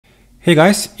Hey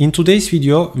guys, in today's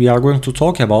video we are going to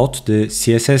talk about the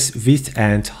CSS width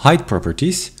and height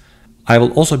properties. I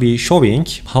will also be showing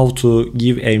how to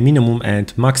give a minimum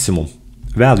and maximum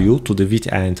value to the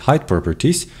width and height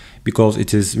properties because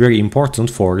it is very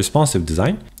important for responsive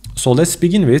design. So let's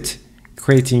begin with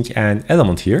creating an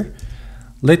element here.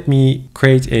 Let me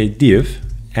create a div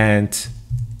and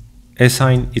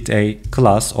assign it a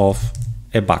class of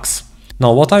a box.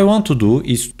 Now what I want to do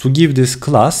is to give this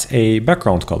class a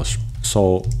background color.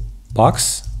 So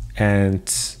box, and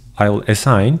I will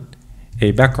assign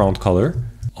a background color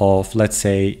of, let's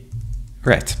say,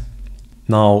 red.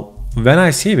 Now when I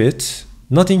save it,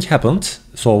 nothing happened.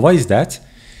 So why is that?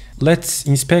 Let's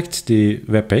inspect the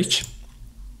web page.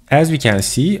 As we can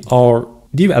see, our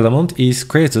div element is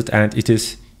created and it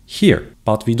is here,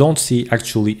 but we don't see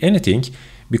actually anything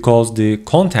because the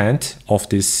content of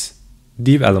this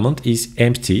div element is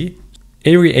empty.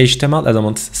 Every HTML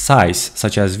element's size,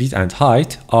 such as width and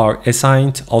height, are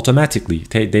assigned automatically.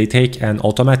 They take an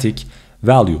automatic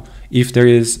value. If there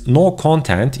is no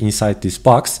content inside this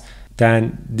box,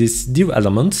 then this div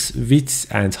element's width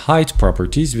and height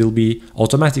properties will be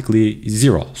automatically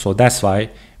 0. So that's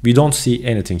why we don't see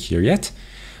anything here yet.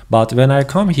 But when I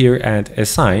come here and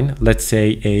assign, let's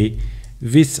say, a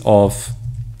width of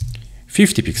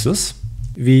 50 pixels,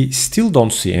 we still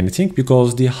don't see anything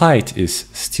because the height is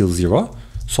still 0.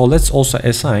 So let's also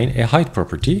assign a height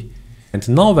property. And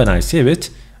now when I save it,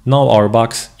 now our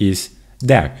box is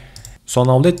there. So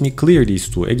now let me clear these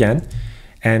two again.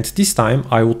 And this time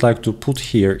I would like to put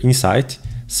here inside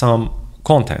some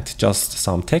content, just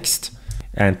some text.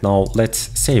 And now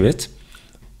let's save it.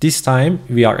 This time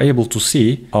we are able to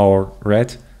see our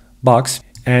red box.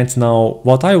 And now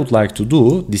what I would like to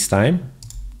do this time,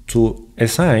 to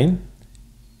assign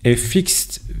a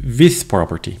fixed width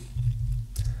property.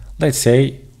 Let's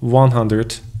say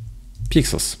 100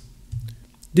 pixels.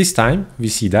 This time we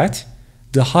see that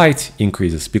the height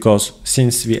increases because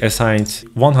since we assigned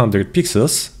 100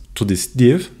 pixels to this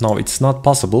div, now it's not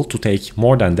possible to take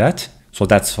more than that. So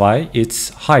that's why its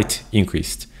height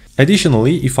increased.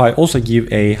 Additionally, if I also give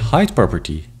a height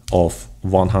property of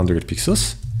 100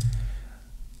 pixels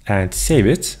and save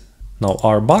it, now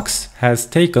our box has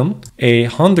taken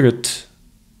 100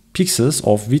 pixels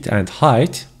of width and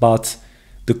height, but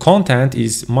the content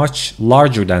is much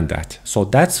larger than that. So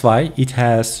that's why it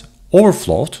has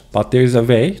overflowed, but there is a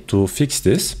way to fix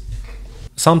this.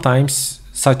 Sometimes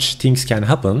such things can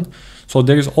happen. So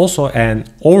there is also an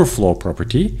overflow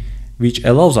property which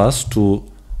allows us to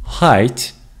hide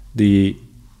the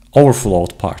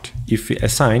overflowed part. If we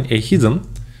assign a hidden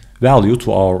value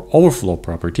to our overflow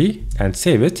property and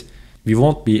save it, we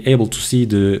won't be able to see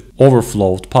the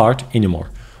overflowed part anymore.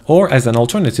 Or as an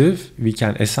alternative, we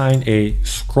can assign a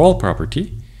scroll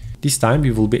property. This time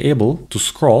we will be able to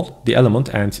scroll the element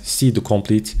and see the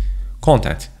complete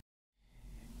content.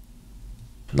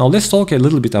 Now let's talk a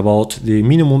little bit about the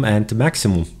minimum and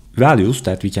maximum values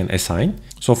that we can assign.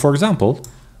 So for example,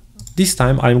 this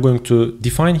time I'm going to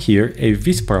define here a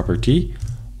width property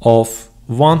of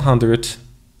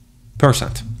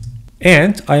 100%.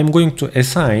 And I am going to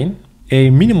assign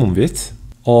a minimum width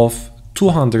of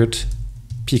 200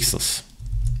 pixels.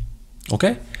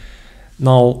 Okay,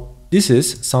 now this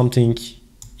is something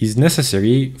is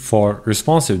necessary for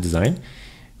responsive design.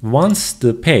 Once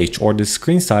the page or the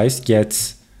screen size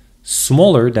gets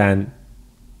smaller than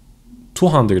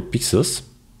 200 pixels,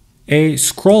 a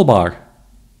scroll bar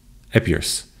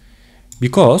appears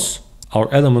because our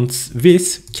element's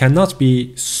width cannot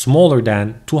be smaller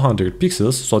than 200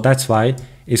 pixels. So that's why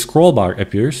a scroll bar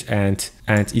appears and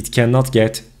it cannot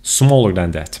get smaller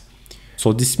than that.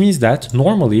 So this means that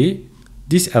normally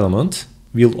this element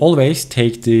will always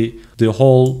take the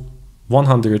whole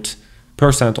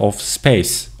 100% of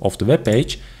space of the web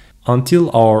page until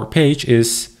our page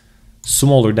is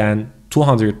smaller than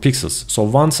 200 pixels. So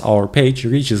once our page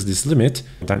reaches this limit,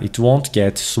 then it won't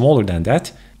get smaller than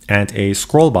that and a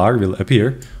scroll bar will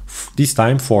appear, this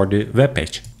time for the web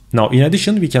page. Now in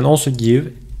addition, we can also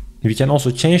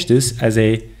change this as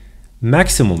a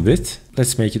maximum width.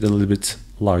 Let's make it a little bit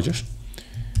larger.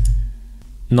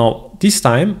 Now this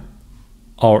time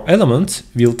our element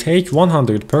will take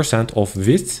 100% of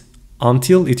width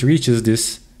until it reaches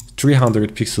this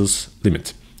 300 pixels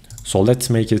limit. So let's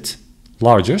make it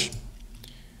larger.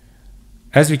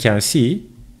 As we can see,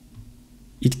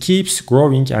 it keeps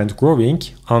growing and growing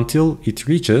until it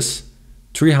reaches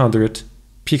 300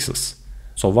 pixels.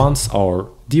 So once our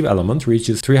div element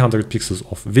reaches 300 pixels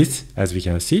of width, as we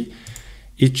can see,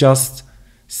 it just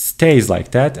stays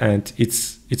like that and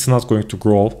it's not going to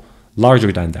grow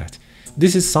larger than that.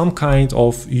 this is some kind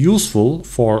of useful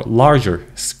for larger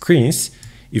screens.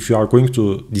 If you are going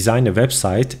to design a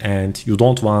website and you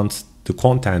don't want the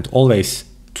content always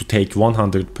to take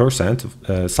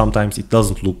 100%, sometimes it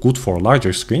doesn't look good for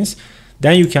larger screens,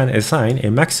 then you can assign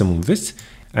a maximum width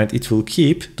and it will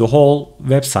keep the whole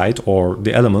website or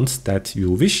the elements that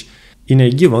you wish in a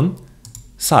given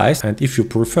size. And if you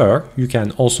prefer, you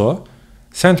can also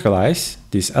centralize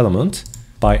this element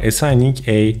by assigning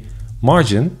a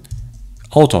margin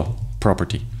auto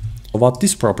property. What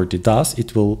this property does,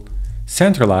 it will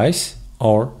centralize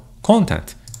our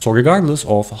content. So regardless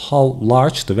of how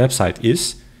large the website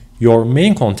is, your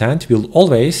main content will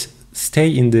always stay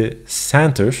in the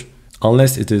center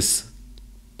unless it is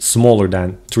smaller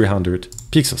than 300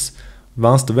 pixels.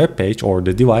 Once the web page or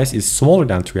the device is smaller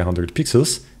than 300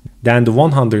 pixels, then the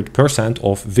 100%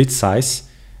 of width size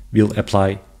will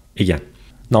apply again.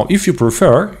 Now, if you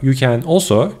prefer, you can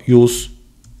also use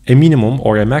a minimum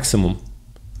or a maximum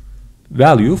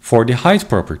value for the height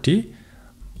property.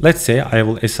 Let's say I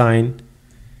will assign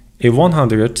a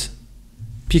 100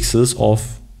 pixels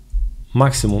of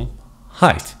maximum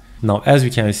height. Now, as we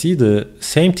can see, the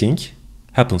same thing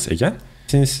happens again.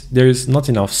 Since there is not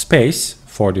enough space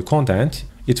for the content,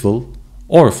 it will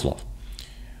overflow.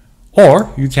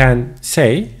 Or you can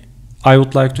say, I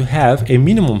would like to have a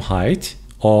minimum height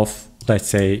of, let's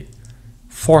say,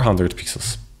 400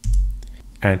 pixels.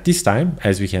 And this time,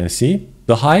 as we can see,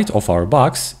 the height of our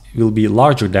box will be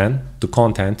larger than the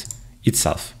content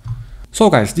itself. So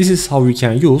guys, this is how we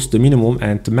can use the minimum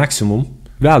and the maximum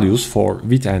values for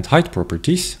width and height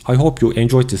properties. I hope you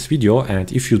enjoyed this video,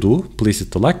 and if you do, please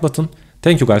hit the like button.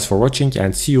 Thank you guys for watching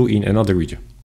and see you in another video.